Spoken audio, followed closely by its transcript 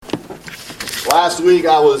Last week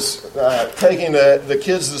I was taking the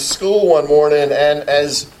kids to school one morning, and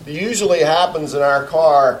as usually happens in our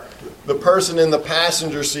car, the person in the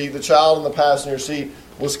passenger seat, the child in the passenger seat,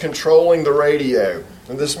 was controlling the radio.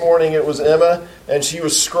 And this morning it was Emma, and she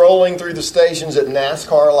was scrolling through the stations at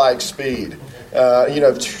NASCAR-like speed.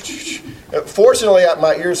 Fortunately,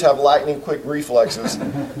 my ears have lightning-quick reflexes,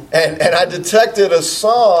 and I detected a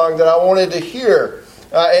song that I wanted to hear.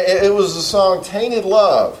 It was the song "Tainted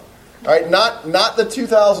Love." All right, not the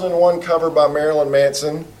 2001 cover by Marilyn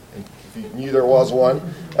Manson, if you knew there was one.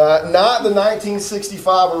 Not the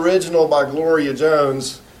 1965 original by Gloria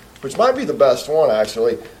Jones, which might be the best one,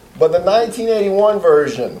 actually. But the 1981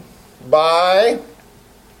 version by...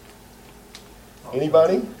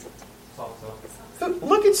 Anybody?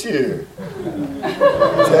 Look at you.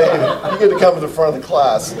 Dave, you get to come to the front of the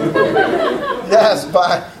class. Yes,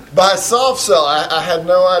 by Soft Cell. I had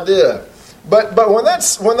no idea. But when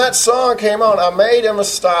that song came on, I made Emma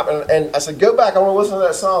stop and I said, "Go back, I want to listen to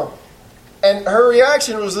that song." And her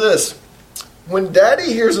reaction was this: when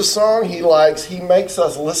Daddy hears a song he likes, he makes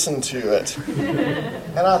us listen to it.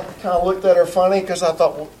 And I kind of looked at her funny because I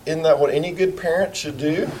thought, well, isn't that what any good parent should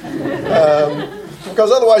do?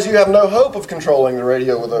 Because otherwise you have no hope of controlling the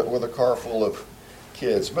radio with a car full of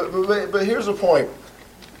kids. But here's the point.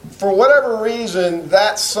 For whatever reason,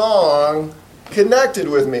 that song connected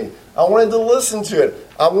with me. I wanted to listen to it.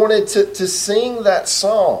 I wanted to sing that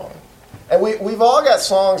song. And we've all got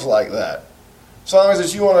songs like that. Songs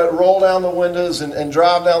that you want to roll down the windows and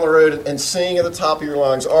drive down the road and sing at the top of your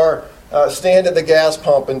lungs. Or stand at the gas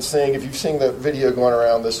pump and sing, if you've seen the video going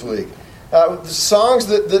around this week. Songs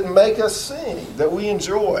that make us sing, that we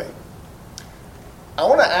enjoy. I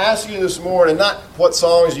want to ask you this morning, not what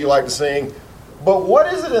songs you like to sing, but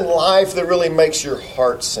what is it in life that really makes your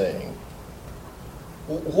heart sing?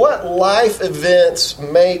 What life events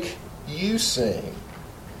make you sing?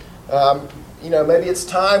 Maybe it's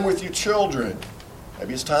time with your children.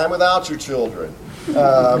 Maybe it's time without your children.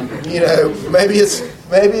 Maybe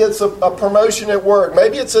it's a promotion at work.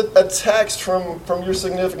 Maybe it's a text from your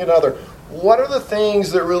significant other. What are the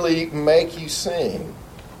things that really make you sing?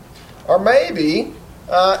 Or maybe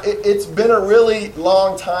it's been a really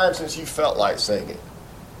long time since you felt like singing.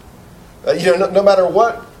 No matter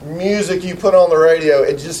what music you put on the radio,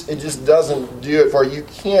 it just doesn't do it for you. You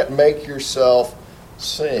can't make yourself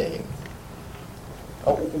sing.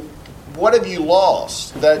 What have you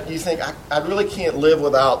lost that you think, I really can't live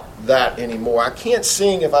without that anymore? I can't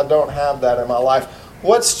sing if I don't have that in my life.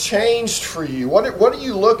 What's changed for you? What are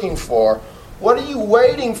you looking for? What are you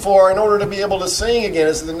waiting for in order to be able to sing again?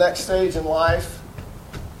 Is it the next stage in life?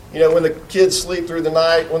 When the kids sleep through the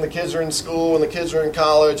night, when the kids are in school, when the kids are in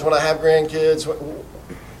college, when I have grandkids.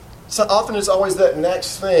 So often it's always that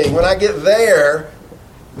next thing. When I get there,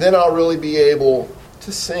 then I'll really be able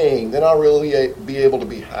to sing. Then I'll really be able to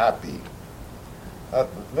be happy.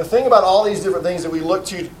 The thing about all these different things that we look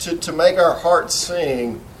to make our hearts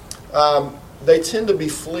sing, they tend to be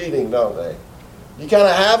fleeting, don't they? You kind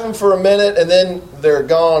of have them for a minute and then they're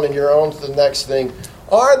gone and you're on to the next thing.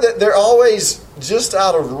 Or that they're always just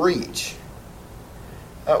out of reach.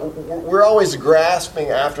 We're always grasping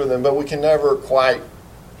after them, but we can never quite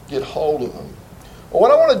get hold of them. Well,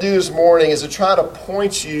 what I want to do this morning is to try to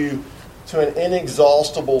point you to an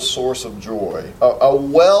inexhaustible source of joy, a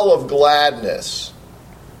well of gladness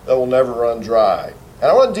that will never run dry.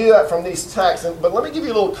 And I want to do that from these texts, but let me give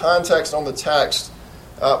you a little context on the text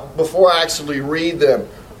before I actually read them.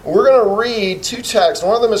 We're going to read two texts.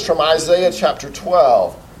 One of them is from Isaiah chapter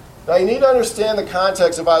 12. Now you need to understand the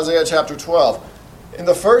context of Isaiah chapter 12. In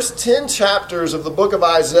the first 10 chapters of the book of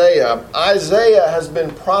Isaiah, Isaiah has been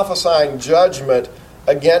prophesying judgment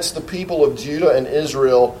against the people of Judah and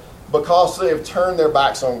Israel because they have turned their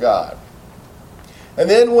backs on God. And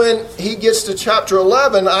then when he gets to chapter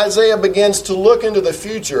 11, Isaiah begins to look into the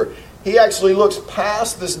future. He actually looks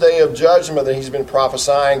past this day of judgment that he's been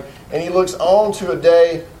prophesying, and he looks on to a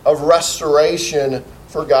day of restoration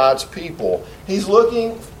for God's people. He's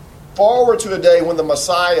looking forward to a day when the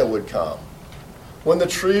Messiah would come, when the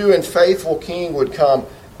true and faithful King would come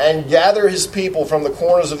and gather his people from the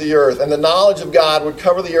corners of the earth, and the knowledge of God would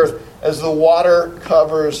cover the earth as the water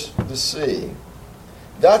covers the sea.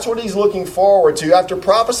 That's what he's looking forward to. After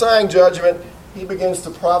prophesying judgment, he begins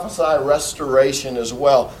to prophesy restoration as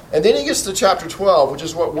well. And then he gets to chapter 12, which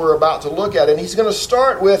is what we're about to look at. And he's going to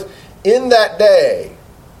start with, in that day.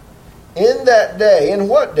 In that day. In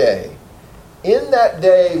what day? In that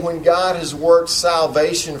day when God has worked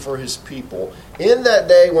salvation for his people. In that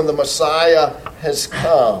day when the Messiah has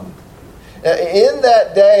come. In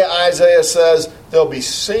that day, Isaiah says, there'll be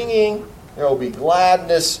singing, there'll be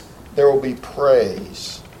gladness, there will be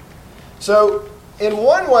praise. So, in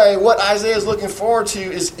one way, what Isaiah is looking forward to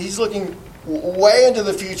is he's looking way into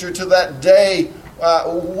the future to that day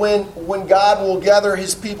when God will gather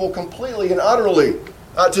his people completely and utterly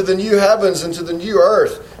to the new heavens and to the new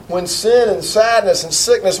earth, when sin and sadness and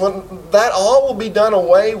sickness, when that all will be done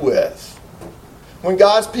away with, when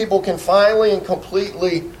God's people can finally and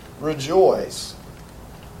completely rejoice.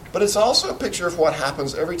 But it's also a picture of what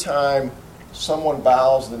happens every time someone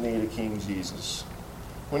bows the knee to King Jesus.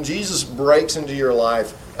 When Jesus breaks into your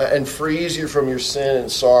life and frees you from your sin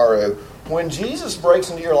and sorrow, when Jesus breaks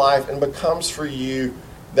into your life and becomes for you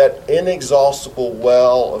that inexhaustible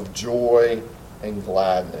well of joy and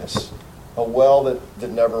gladness, a well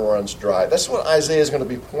that never runs dry. That's what Isaiah is going to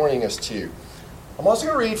be pointing us to. I'm also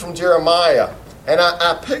going to read from Jeremiah. And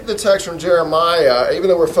I picked the text from Jeremiah, even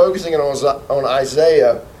though we're focusing on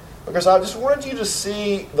Isaiah, because I just wanted you to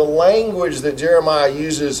see the language that Jeremiah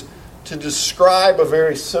uses to describe a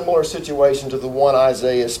very similar situation to the one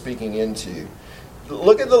Isaiah is speaking into.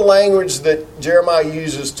 Look at the language that Jeremiah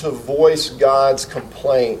uses to voice God's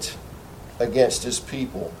complaint against his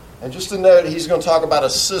people. And just to note, he's going to talk about a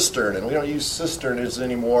cistern, and we don't use cisterns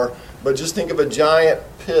anymore, but just think of a giant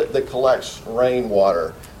pit that collects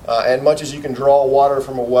rainwater. And much as you can draw water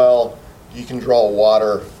from a well, you can draw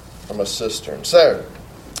water from a cistern. So,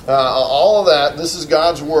 all of that, this is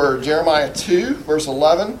God's word. Jeremiah 2, verse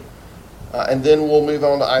 11, and then we'll move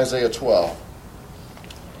on to Isaiah 12.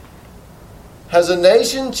 Has a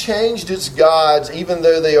nation changed its gods, even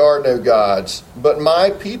though they are no gods? But my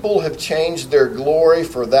people have changed their glory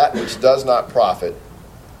for that which does not profit.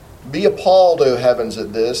 Be appalled, O heavens,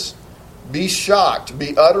 at this. Be shocked,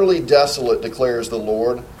 be utterly desolate, declares the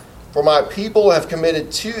Lord. For my people have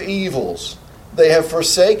committed two evils. They have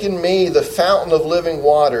forsaken me, the fountain of living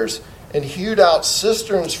waters, and hewed out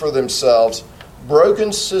cisterns for themselves,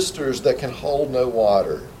 broken cisterns that can hold no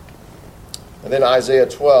water. And then Isaiah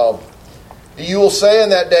 12. You will say in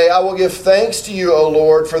that day, I will give thanks to you, O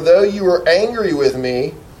Lord, for though you were angry with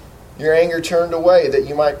me, your anger turned away, that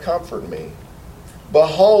you might comfort me.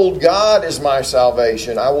 Behold, God is my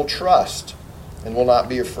salvation. I will trust and will not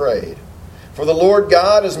be afraid. For the Lord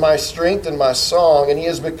God is my strength and my song, and he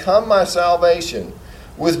has become my salvation.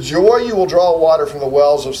 With joy you will draw water from the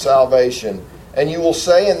wells of salvation. And you will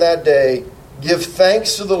say in that day, give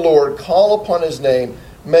thanks to the Lord, call upon his name,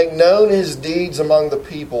 make known his deeds among the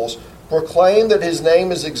peoples, proclaim that his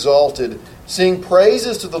name is exalted, sing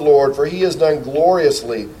praises to the Lord, for he has done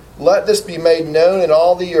gloriously. Let this be made known in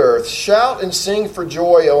all the earth. Shout and sing for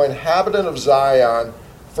joy, O inhabitant of Zion,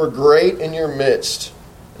 for great in your midst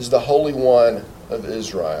is the Holy One of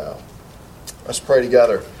Israel. Let's pray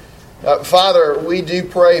together. Father, we do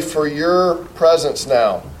pray for your presence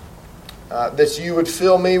now, that you would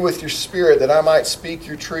fill me with your Spirit, that I might speak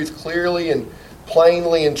your truth clearly and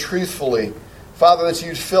plainly and truthfully. Father, that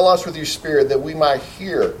you'd fill us with your Spirit, that we might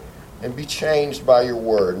hear and be changed by your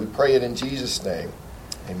word. We pray it in Jesus' name.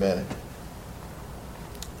 Amen.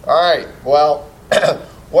 All right. Well,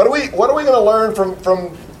 what are we going to learn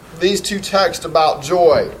from these two texts about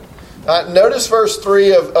joy? Notice verse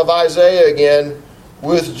 3 of Isaiah again.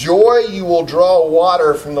 With joy you will draw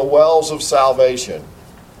water from the wells of salvation.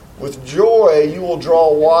 With joy you will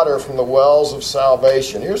draw water from the wells of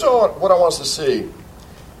salvation. Here's what I want us to see.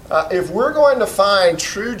 If we're going to find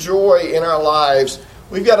true joy in our lives,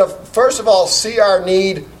 we've got to, first of all, see our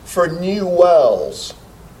need for new wells.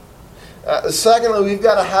 Secondly, we've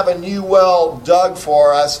got to have a new well dug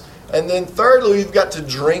for us. And then thirdly, we've got to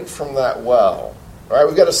drink from that well. All right,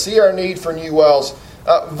 we've got to see our need for new wells.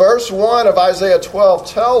 Verse 1 of Isaiah 12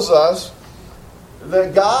 tells us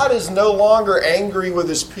that God is no longer angry with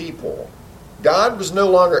his people. God was no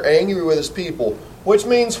longer angry with his people, which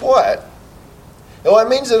means what? Well, it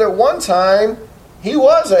means that at one time, he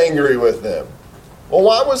was angry with them. Well,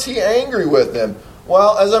 why was he angry with them?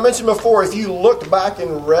 Well, as I mentioned before, if you looked back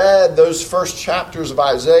and read those first chapters of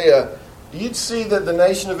Isaiah, you'd see that the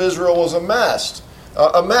nation of Israel was a mess.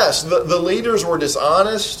 The leaders were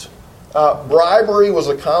dishonest. Bribery was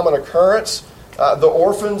a common occurrence. The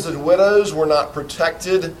orphans and widows were not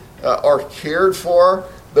protected or cared for.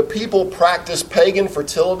 The people practiced pagan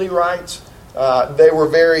fertility rites. They were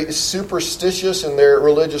very superstitious in their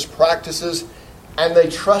religious practices, and they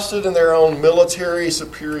trusted in their own military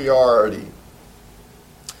superiority.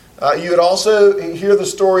 You would also hear the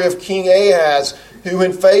story of King Ahaz, who,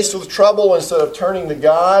 when faced with trouble, instead of turning to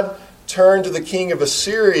God, turned to the king of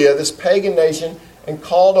Assyria, this pagan nation, and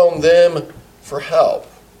called on them for help.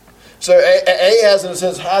 So Ahaz, in a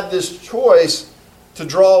sense, had this choice to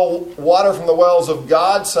draw water from the wells of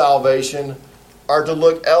God's salvation are to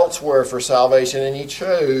look elsewhere for salvation, and he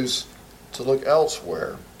chose to look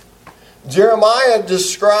elsewhere. Jeremiah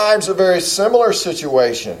describes a very similar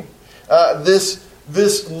situation.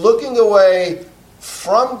 This looking away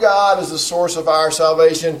from God as the source of our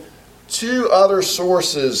salvation to other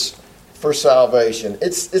sources for salvation.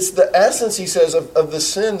 It's the essence, he says, of the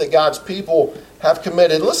sin that God's people have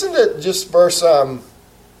committed. Listen to just verse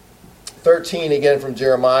 13 again from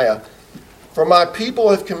Jeremiah. For my people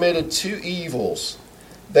have committed two evils.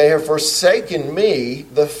 They have forsaken me,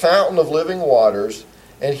 the fountain of living waters,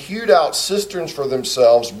 and hewed out cisterns for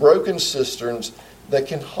themselves, broken cisterns that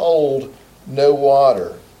can hold no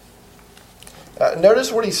water.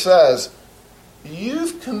 Notice what he says.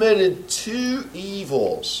 You've committed two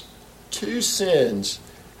evils, two sins.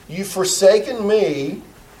 You've forsaken me,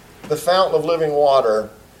 the fountain of living water,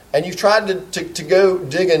 and you've tried to go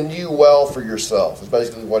dig a new well for yourself, is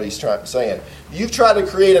basically what he's saying. You've tried to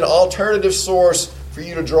create an alternative source for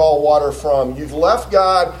you to draw water from. You've left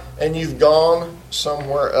God and you've gone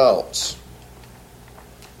somewhere else.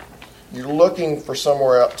 You're looking for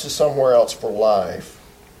somewhere else for life.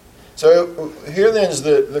 So here then is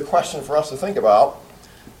the question for us to think about.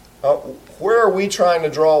 Where are we trying to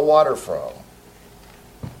draw water from?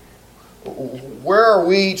 Where are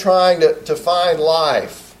we trying to find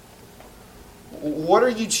life? What are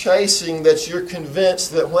you chasing that you're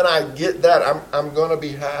convinced that when I get that, I'm going to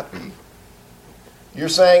be happy? You're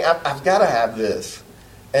saying, I've got to have this.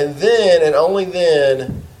 And then, and only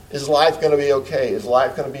then, is life going to be okay? Is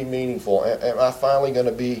life going to be meaningful? Am I finally going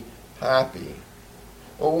to be happy?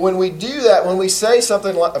 When we do that, when we say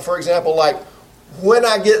something, like, for example, like, when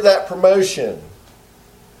I get that promotion,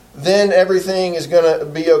 then everything is going to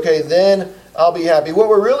be okay. Then I'll be happy. What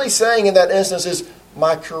we're really saying in that instance is,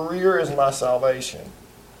 my career is my salvation.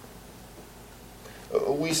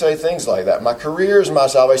 We say things like that. My career is my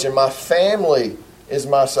salvation. My family is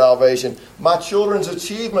my salvation. My children's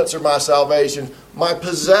achievements are my salvation. My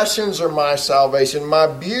possessions are my salvation. My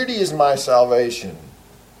beauty is my salvation.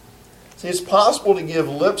 See, it's possible to give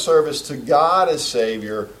lip service to God as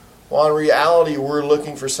Savior, while in reality we're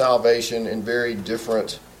looking for salvation in very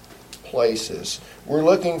different places. We're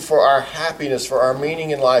looking for our happiness, for our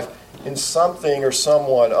meaning in life, in something or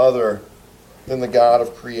someone other than the God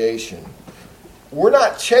of creation. We're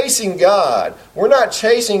not chasing God. We're not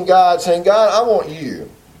chasing God saying, God, I want you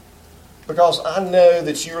because I know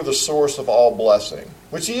that you're the source of all blessing,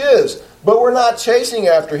 which he is. But we're not chasing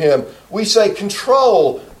after him. We say,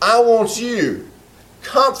 control, I want you.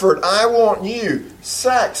 Comfort, I want you.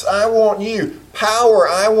 Sex, I want you. Power,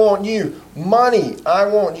 I want you. Money, I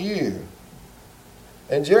want you.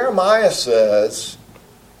 And Jeremiah says,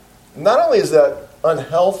 not only is that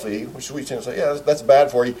unhealthy, which we tend to say, yeah, that's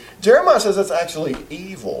bad for you. Jeremiah says that's actually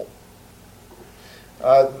evil.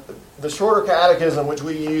 The Shorter Catechism, which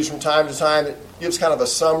we use from time to time, it gives kind of a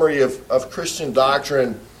summary of Christian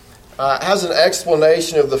doctrine, has an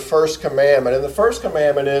explanation of the first commandment. And the first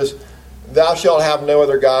commandment is, thou shalt have no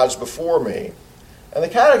other gods before me. And the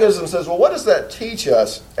Catechism says, well, what does that teach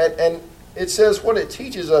us? And it says what it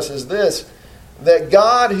teaches us is this, that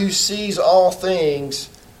God who sees all things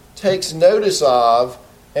takes notice of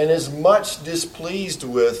and is much displeased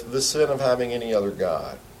with the sin of having any other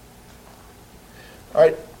God. All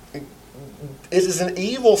right, it is an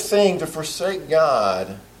evil thing to forsake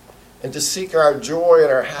God and to seek our joy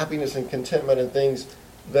and our happiness and contentment in things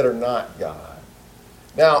that are not God.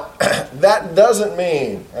 Now, that doesn't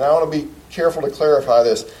mean, and I want to be careful to clarify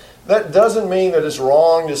this, that doesn't mean that it's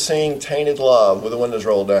wrong to sing Tainted Love with the windows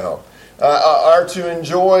rolled down. Or to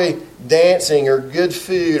enjoy dancing or good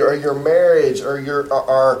food or your marriage or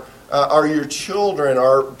your children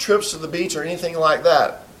or trips to the beach or anything like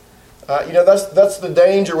that. That's the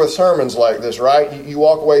danger with sermons like this, right? You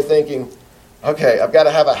walk away thinking, okay, I've got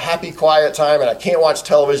to have a happy, quiet time and I can't watch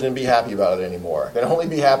television and be happy about it anymore. I can only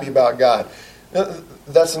be happy about God.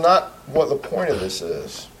 That's not what the point of this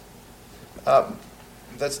is.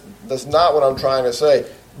 That's not what I'm trying to say.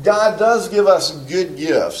 God does give us good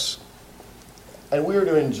gifts. And we are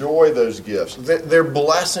to enjoy those gifts. They're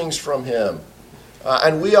blessings from him.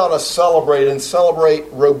 And we ought to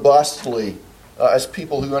celebrate robustly as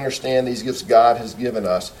people who understand these gifts God has given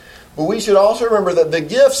us. But we should also remember that the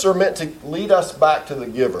gifts are meant to lead us back to the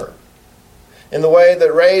giver. In the way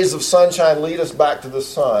that rays of sunshine lead us back to the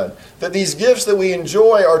sun. That these gifts that we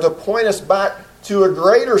enjoy are to point us back to a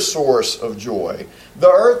greater source of joy.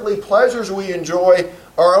 The earthly pleasures we enjoy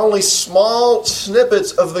are only small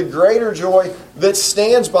snippets of the greater joy that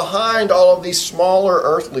stands behind all of these smaller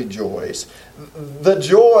earthly joys. The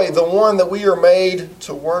joy, the one that we are made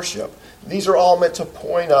to worship. These are all meant to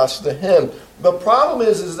point us to Him. The problem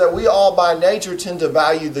is that we all by nature tend to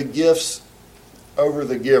value the gifts over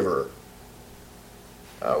the giver.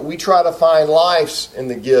 We try to find life in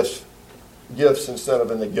the gifts instead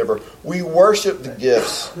of in the giver. We worship the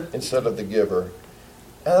gifts instead of the giver.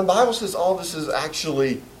 And the Bible says all this is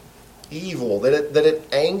actually evil, that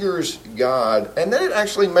it angers God, and that it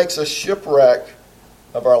actually makes a shipwreck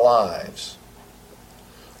of our lives.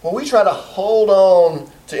 When we try to hold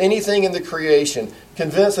on to anything in the creation,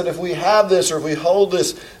 convinced that if we have this or if we hold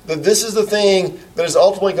this, that this is the thing that is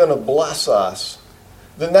ultimately going to bless us,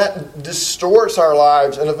 then that distorts our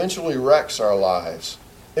lives and eventually wrecks our lives.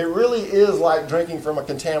 It really is like drinking from a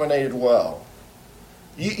contaminated well.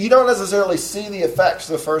 You don't necessarily see the effects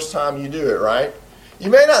the first time you do it, right? You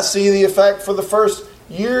may not see the effect for the first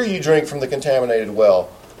year you drink from the contaminated well,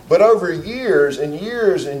 but over years and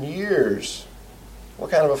years and years,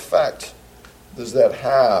 what kind of effect does that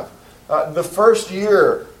have? The first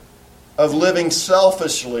year of living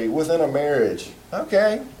selfishly within a marriage,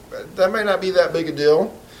 okay, that may not be that big a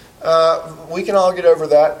deal. We can all get over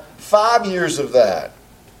that. 5 years of that,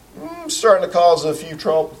 starting to cause a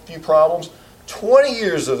few problems. 20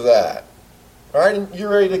 years of that, all right, and you're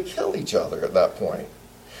ready to kill each other at that point.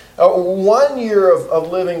 1 year of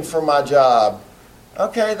living for my job,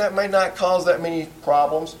 okay, that may not cause that many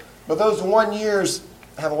problems, but those 1 years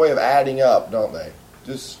have a way of adding up, don't they?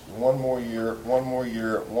 Just one more year, one more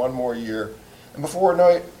year, one more year, and before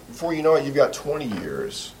you know it, you've got 20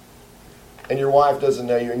 years, and your wife doesn't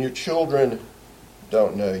know you, and your children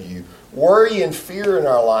don't know you. Worry and fear in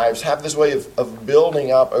our lives have this way of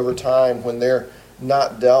building up over time when they're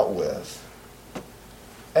not dealt with.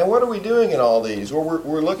 And what are we doing in all these? Well,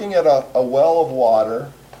 we're looking at a well of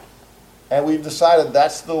water, and we've decided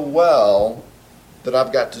that's the well that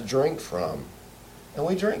I've got to drink from. And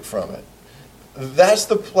we drink from it. That's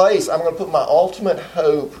the place I'm going to put my ultimate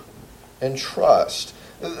hope and trust.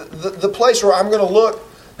 The place where I'm going to look,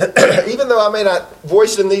 even though I may not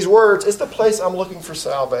voice it in these words, it's the place I'm looking for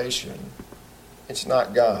salvation. It's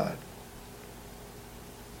not God.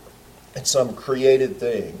 It's some created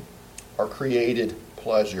thing or created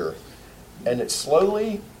pleasure. And it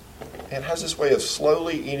has this way of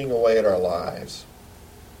slowly eating away at our lives.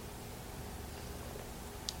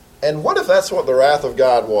 And what if that's what the wrath of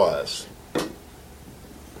God was?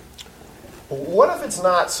 What if it's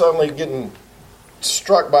not suddenly getting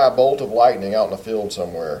struck by a bolt of lightning out in a field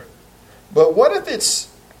somewhere? But what if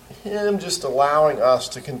it's Him just allowing us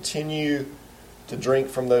to continue to drink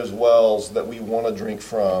from those wells that we want to drink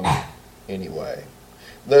from anyway?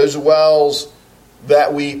 Those wells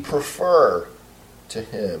that we prefer to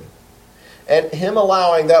Him. And Him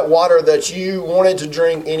allowing that water that you wanted to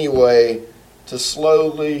drink anyway to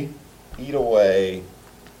slowly eat away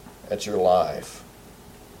at your life.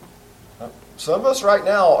 Some of us right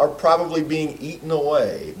now are probably being eaten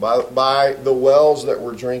away by the wells that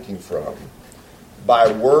we're drinking from.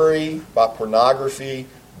 By worry, by pornography,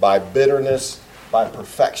 by bitterness, by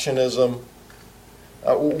perfectionism.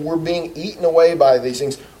 We're being eaten away by these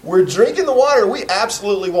things. We're drinking the water. We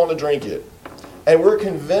absolutely want to drink it. And we're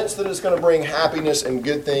convinced that it's going to bring happiness and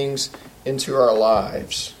good things into our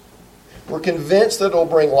lives. We're convinced that it'll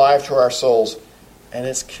bring life to our souls. And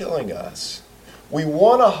it's killing us. We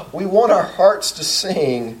want our hearts to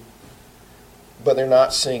sing, but they're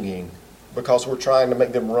not singing because we're trying to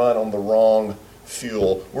make them run on the wrong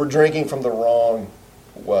fuel. We're drinking from the wrong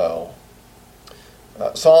well.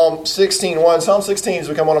 Psalm 16:1. Psalm 16 has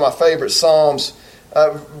become one of my favorite psalms.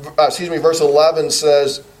 Verse 11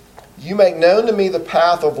 says, "You make known to me the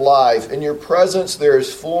path of life. In your presence there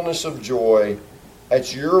is fullness of joy.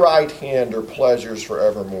 At your right hand are pleasures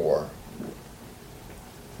forevermore."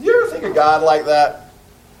 Do you ever think of God like that?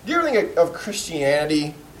 Do you ever think of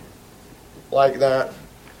Christianity like that?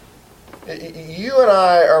 You and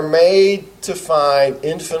I are made to find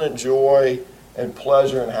infinite joy and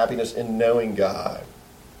pleasure and happiness in knowing God,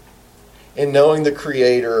 in knowing the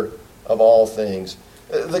Creator of all things.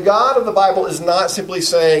 The God of the Bible is not simply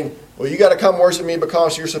saying, well, you got to come worship me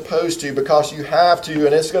because you're supposed to, because you have to,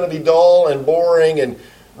 and it's going to be dull and boring and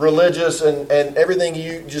religious and everything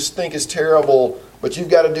you just think is terrible, but you've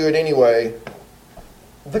got to do it anyway.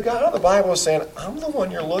 The God of the Bible is saying, I'm the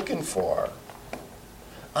one you're looking for.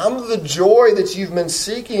 I'm the joy that you've been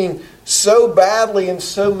seeking so badly in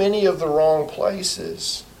so many of the wrong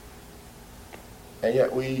places. And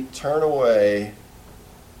yet we turn away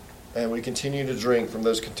and we continue to drink from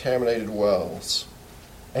those contaminated wells.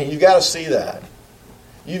 And you've got to see that.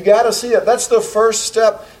 You've got to see that. That's the first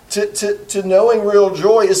step to knowing real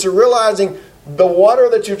joy, is to realizing the water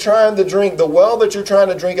that you're trying to drink, the well that you're trying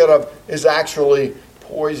to drink out of, is actually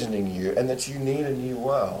poisoning you and that you need a new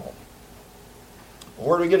well.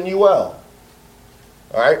 Where do we get a new well?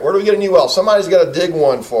 All right, where do we get a new well? Somebody's got to dig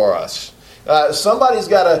one for us. Somebody's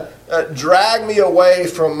got to drag me away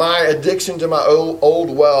from my addiction to my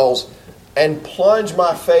old wells and plunge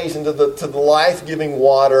my face into the life-giving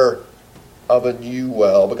water of a new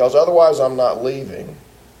well, because otherwise I'm not leaving.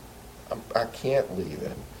 I can't leave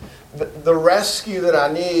it. The rescue that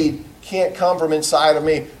I need can't come from inside of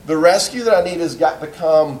me. The rescue that I need has got to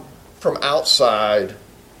come from outside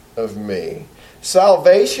of me.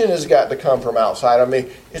 Salvation has got to come from outside of me.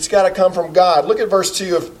 It's got to come from God. Look at verse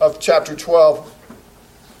 2 of chapter 12.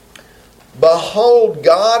 Behold,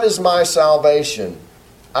 God is my salvation.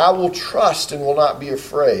 I will trust and will not be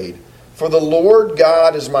afraid. For the Lord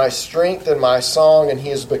God is my strength and my song, and He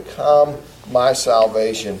has become my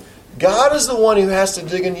salvation. God is the one who has to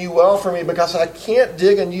dig a new well for me, because I can't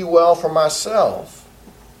dig a new well for myself.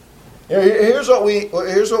 Here's what we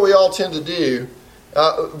all tend to do.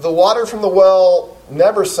 The water from the well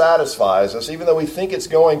never satisfies us, even though we think it's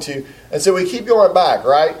going to. And so we keep going back,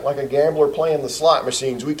 right? Like a gambler playing the slot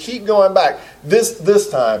machines. We keep going back. This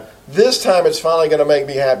time it's finally going to make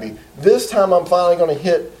me happy. This time I'm finally going to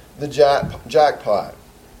hit the jackpot.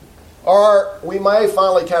 Or we may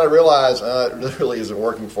finally kind of realize, it really isn't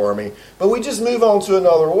working for me. But we just move on to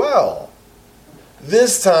another well.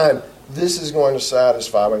 This time, this is going to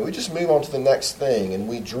satisfy me. We just move on to the next thing and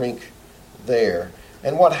we drink there.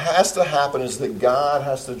 And what has to happen is that God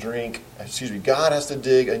has to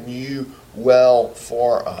dig a new well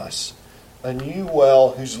for us. A new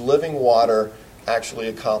well whose living water actually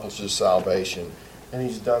accomplishes salvation. And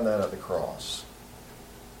He's done that at the cross.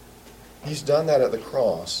 He's done that at the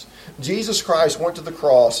cross. Jesus Christ went to the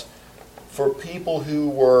cross for people who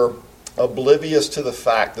were oblivious to the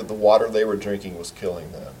fact that the water they were drinking was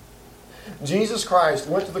killing them. Jesus Christ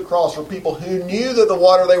went to the cross for people who knew that the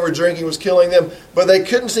water they were drinking was killing them, but they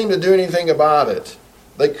couldn't seem to do anything about it.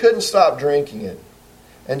 They couldn't stop drinking it.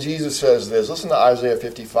 And Jesus says this. Listen to Isaiah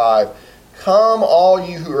 55. Come, all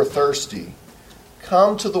you who are thirsty.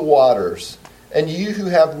 Come to the waters. And you who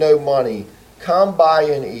have no money, come buy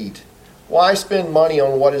and eat. Why spend money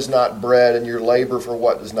on what is not bread and your labor for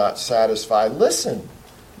what does not satisfy? Listen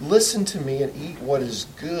to me and eat what is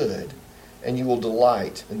good, and you will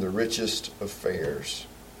delight in the richest of fares.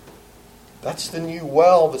 That's the new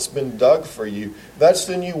well that's been dug for you. That's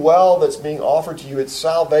the new well that's being offered to you. It's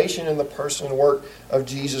salvation in the person and work of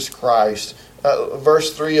Jesus Christ.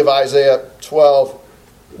 Verse 3 of Isaiah 12.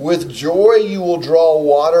 With joy you will draw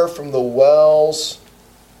water from the wells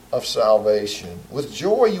of salvation. With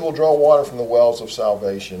joy you will draw water from the wells of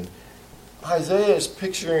salvation. Isaiah is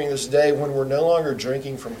picturing this day when we're no longer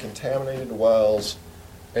drinking from contaminated wells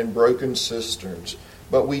and broken cisterns,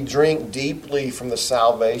 but we drink deeply from the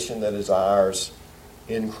salvation that is ours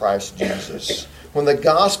in Christ Jesus. When the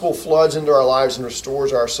gospel floods into our lives and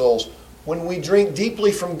restores our souls, when we drink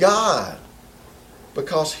deeply from God,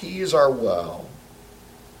 because He is our well,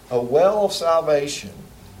 a well of salvation.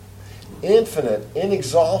 Infinite,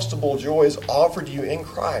 inexhaustible joy is offered you in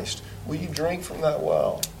Christ. Will you drink from that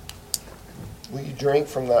well? Will you drink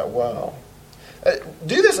from that well?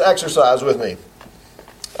 Do this exercise with me.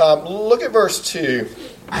 Look at verse 2.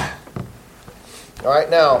 All right,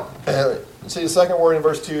 now, see the second word in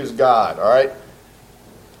verse 2 is God, all right?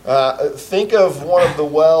 Think of one of the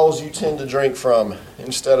wells you tend to drink from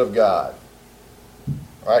instead of God.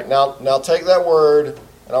 All right, now take that word,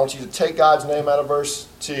 and I want you to take God's name out of verse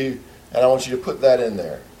 2, and I want you to put that in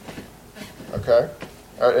there. Okay?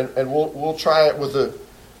 All right, and we'll try it with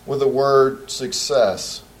the word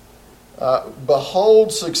success.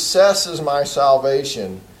 Behold, success is my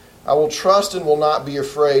salvation. I will trust and will not be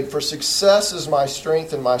afraid, for success is my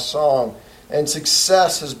strength and my song, and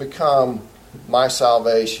success has become my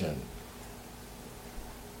salvation.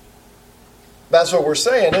 That's what we're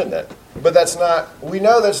saying, isn't it? But we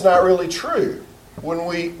know that's not really true when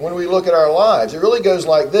we look at our lives. It really goes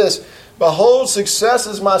like this. Behold, success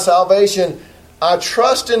is my salvation. I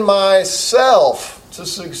trust in myself to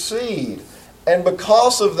succeed. And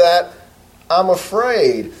because of that, I'm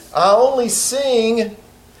afraid. I only sing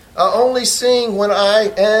when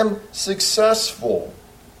I am successful.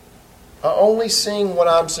 I only sing when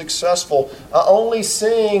I'm successful. I only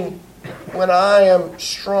sing when I am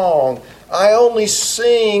strong. I only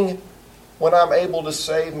sing when I'm able to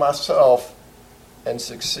save myself and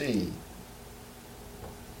succeed.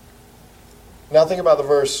 Now think about the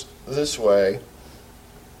verse this way.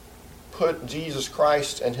 Put Jesus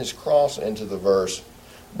Christ and His cross into the verse.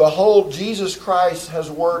 Behold, Jesus Christ has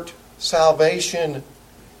worked salvation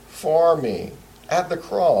for me at the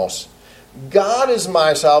cross. God is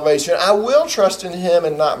my salvation. I will trust in Him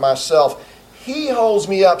and not myself. He holds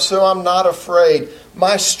me up so I'm not afraid.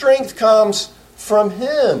 My strength comes from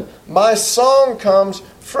Him. My song comes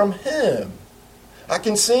from Him. I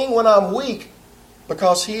can sing when I'm weak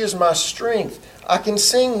because He is my strength. I can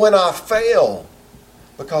sing when I fail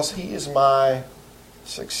because He is my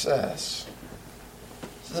success.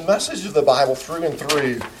 So the message of the Bible through and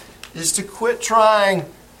through is to quit trying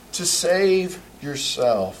to save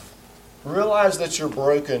yourself. Realize that you're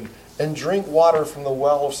broken and drink water from the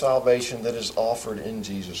well of salvation that is offered in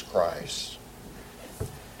Jesus Christ.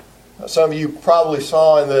 Some of you probably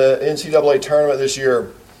saw in the NCAA tournament this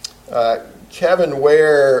year, Kevin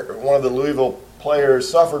Ware, one of the Louisville players,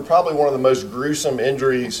 suffered probably one of the most gruesome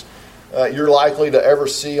injuries you're likely to ever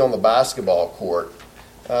see on the basketball court.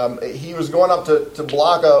 He was going up to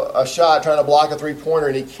block a shot, trying to block a three-pointer,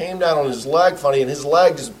 and he came down on his leg funny, and his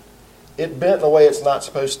leg it bent in the way it's not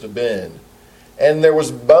supposed to bend. And there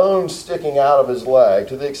was bone sticking out of his leg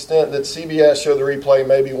to the extent that CBS showed the replay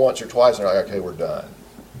maybe once or twice, and they're like, okay, we're done.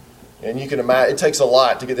 And you can imagine, it takes a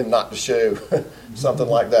lot to get them not to show something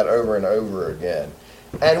like that over and over again.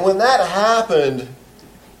 And when that happened,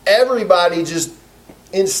 everybody just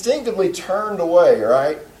instinctively turned away,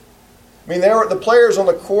 right? I mean, the players on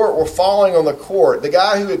the court were falling on the court. The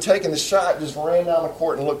guy who had taken the shot just ran down the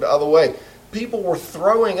court and looked the other way. People were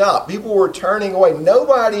throwing up. People were turning away.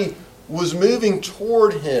 Nobody was moving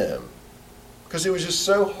toward him because it was just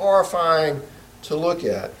so horrifying to look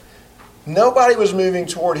at. Nobody was moving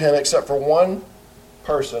toward him except for one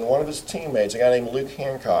person, one of his teammates, a guy named Luke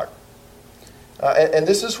Hancock. And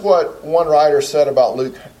this is what one writer said about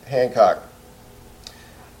Luke Hancock.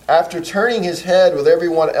 After turning his head with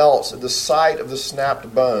everyone else at the sight of the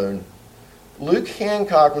snapped bone, Luke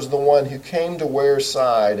Hancock was the one who came to Ware's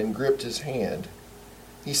side and gripped his hand.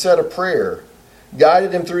 He said a prayer,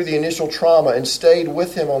 guided him through the initial trauma, and stayed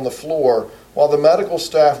with him on the floor while the medical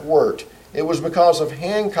staff worked. It was because of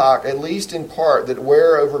Hancock, at least in part, that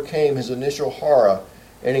Ware overcame his initial horror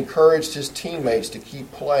and encouraged his teammates to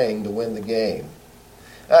keep playing to win the game.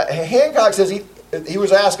 Hancock says he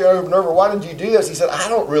was asking over and over, why did you do this? He said, I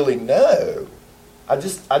don't really know. I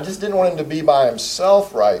just didn't want him to be by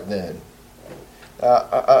himself right then.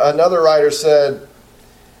 Another writer said,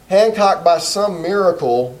 Hancock, by some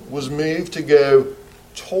miracle, was moved to go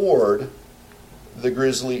toward the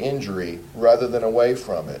grisly injury rather than away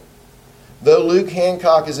from it. Though Luke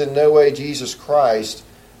Hancock is in no way Jesus Christ,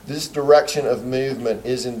 this direction of movement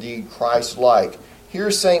is indeed Christ-like.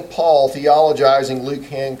 Here's St. Paul theologizing Luke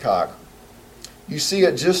Hancock. You see,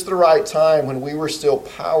 at just the right time, when we were still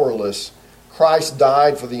powerless, Christ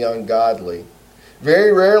died for the ungodly.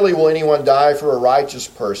 Very rarely will anyone die for a righteous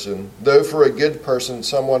person, though for a good person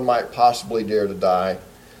someone might possibly dare to die.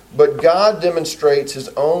 But God demonstrates His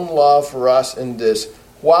own love for us in this.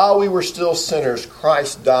 While we were still sinners,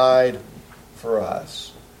 Christ died for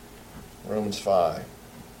us. Romans 5.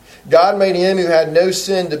 God made Him who had no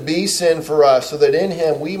sin to be sin for us, so that in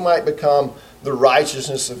Him we might become the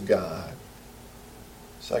righteousness of God.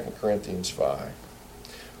 2 Corinthians 5.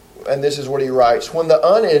 And this is what he writes. When the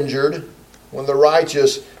uninjured, when the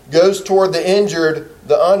righteous goes toward the injured,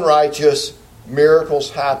 the unrighteous,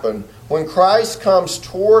 miracles happen. When Christ comes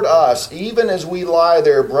toward us, even as we lie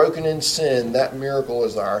there broken in sin, that miracle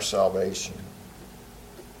is our salvation.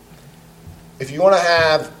 If you want to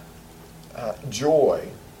have joy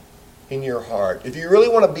in your heart, if you really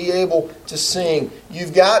want to be able to sing,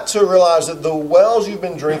 you've got to realize that the wells you've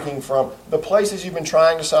been drinking from, the places you've been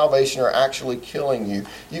trying to salvation are actually killing you.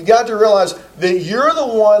 You've got to realize that you're the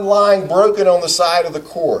one lying broken on the side of the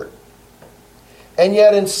court. And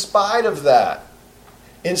yet in spite of that,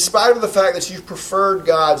 in spite of the fact that you've preferred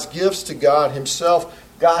God's gifts to God Himself,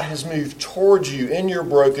 God has moved towards you in your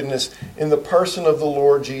brokenness in the person of the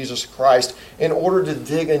Lord Jesus Christ in order to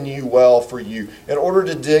dig a new well for you, in order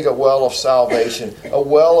to dig a well of salvation, a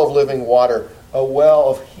well of living water, a well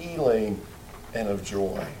of healing and of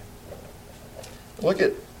joy. Look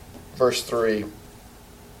at verse 3.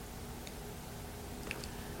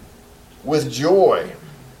 With joy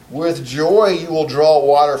you will draw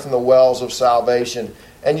water from the wells of salvation,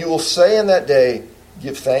 and you will say in that day,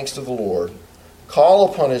 give thanks to the Lord.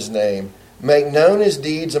 Call upon His name. Make known His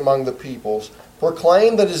deeds among the peoples.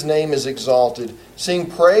 Proclaim that His name is exalted.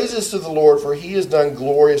 Sing praises to the Lord, for He has done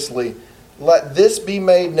gloriously. Let this be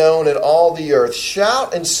made known in all the earth.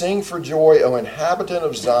 Shout and sing for joy, O inhabitant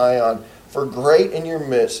of Zion, for great in your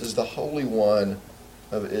midst is the Holy One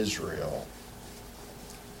of Israel.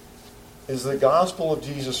 Is the gospel of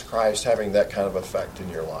Jesus Christ having that kind of effect in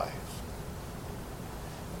your life?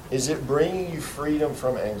 Is it bringing you freedom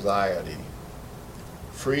from anxiety?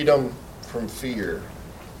 Freedom from fear?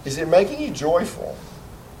 Is it making you joyful?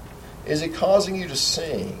 Is it causing you to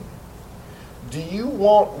sing? Do you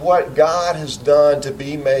want what God has done to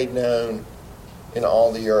be made known in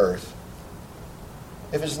all the earth?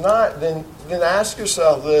 If it's not, then ask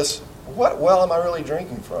yourself this: what well am I really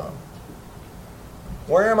drinking from?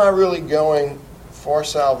 Where am I really going for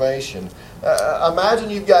salvation? Imagine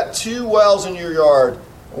you've got two wells in your yard.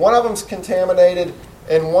 One of them's contaminated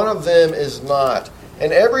and one of them is not.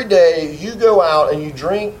 And every day you go out and you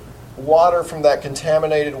drink water from that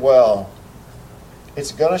contaminated well.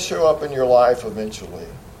 It's going to show up in your life eventually.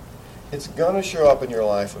 It's going to show up in your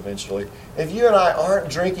life eventually. If you and I aren't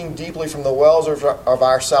drinking deeply from the wells of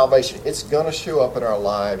our salvation, it's going to show up in our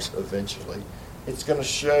lives eventually. It's going to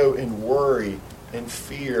show in worry and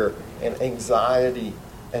fear and anxiety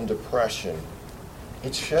and depression.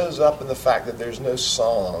 It shows up in the fact that there's no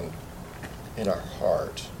song in our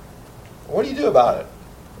heart. What do you do about it?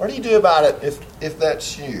 What do you do about it if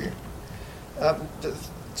that's you?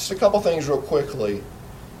 Just a couple things real quickly.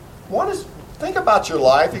 One is, think about your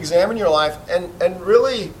life, examine your life, and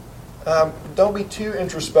really don't be too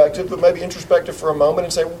introspective, but maybe introspective for a moment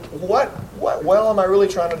and say, what well am I really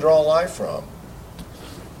trying to draw life from?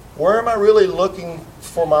 Where am I really looking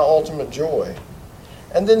for my ultimate joy?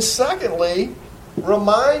 And then secondly,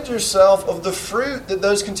 remind yourself of the fruit that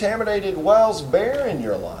those contaminated wells bear in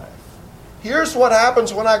your life. Here's what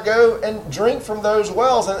happens when I go and drink from those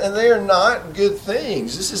wells, and they are not good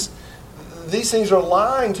things. These things are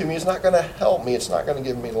lying to me. It's not going to help me. It's not going to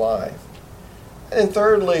give me life. And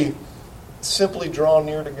thirdly, simply draw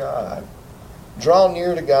near to God. Draw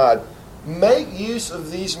near to God. Make use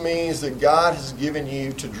of these means that God has given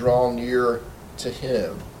you to draw near to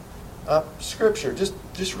Him. Scripture,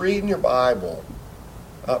 just reading your Bible,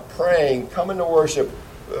 praying, coming to worship,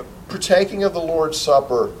 partaking of the Lord's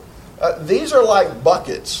Supper. These are like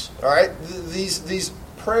buckets, all right? These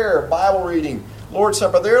prayer, Bible reading, Lord's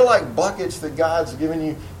Supper, they're like buckets that God's given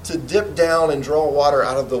you to dip down and draw water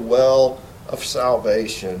out of the well of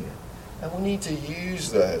salvation. And we need to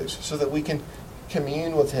use those so that we can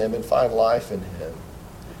commune with Him and find life in Him.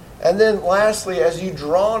 And then lastly, as you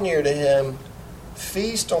draw near to Him,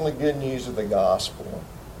 feast on the good news of the gospel.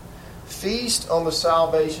 Feast on the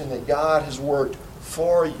salvation that God has worked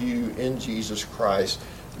for you in Jesus Christ.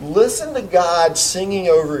 Listen to God singing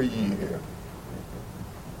over you.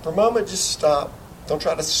 For a moment, just stop. Don't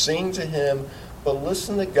try to sing to Him, but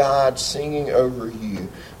listen to God singing over you.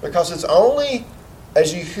 Because it's only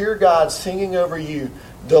as you hear God singing over you,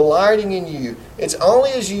 delighting in you, it's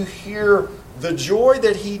only as you hear the joy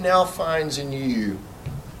that He now finds in you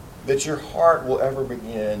that your heart will ever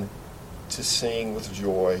begin to sing with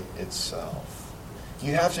joy itself.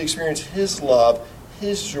 You have to experience His love,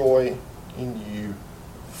 His joy in you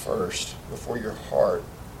first before your heart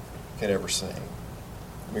can ever sing.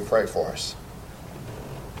 Let me pray for us.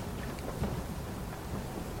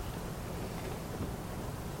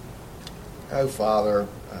 Oh, Father,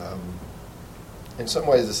 in some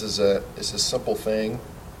ways this is a simple thing,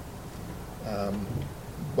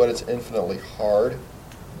 but it's infinitely hard.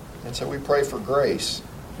 And so we pray for grace.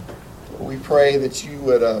 We pray that you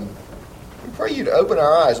would, we pray you'd open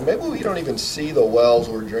our eyes. Maybe we don't even see the wells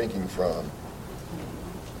we're drinking from.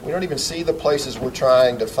 We don't even see the places we're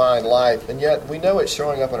trying to find life, and yet we know it's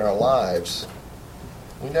showing up in our lives.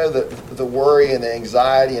 We know that the worry and the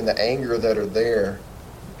anxiety and the anger that are there,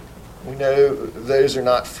 we know those are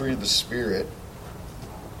not fruit of the Spirit.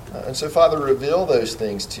 And so, Father, reveal those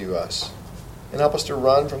things to us and help us to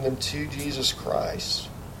run from them to Jesus Christ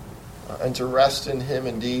and to rest in Him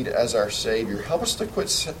indeed as our Savior. Help us to quit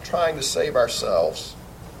trying to save ourselves.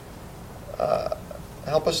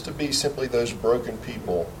 Help us to be simply those broken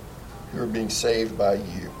people who are being saved by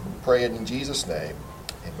you. We pray it in Jesus' name.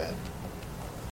 Amen.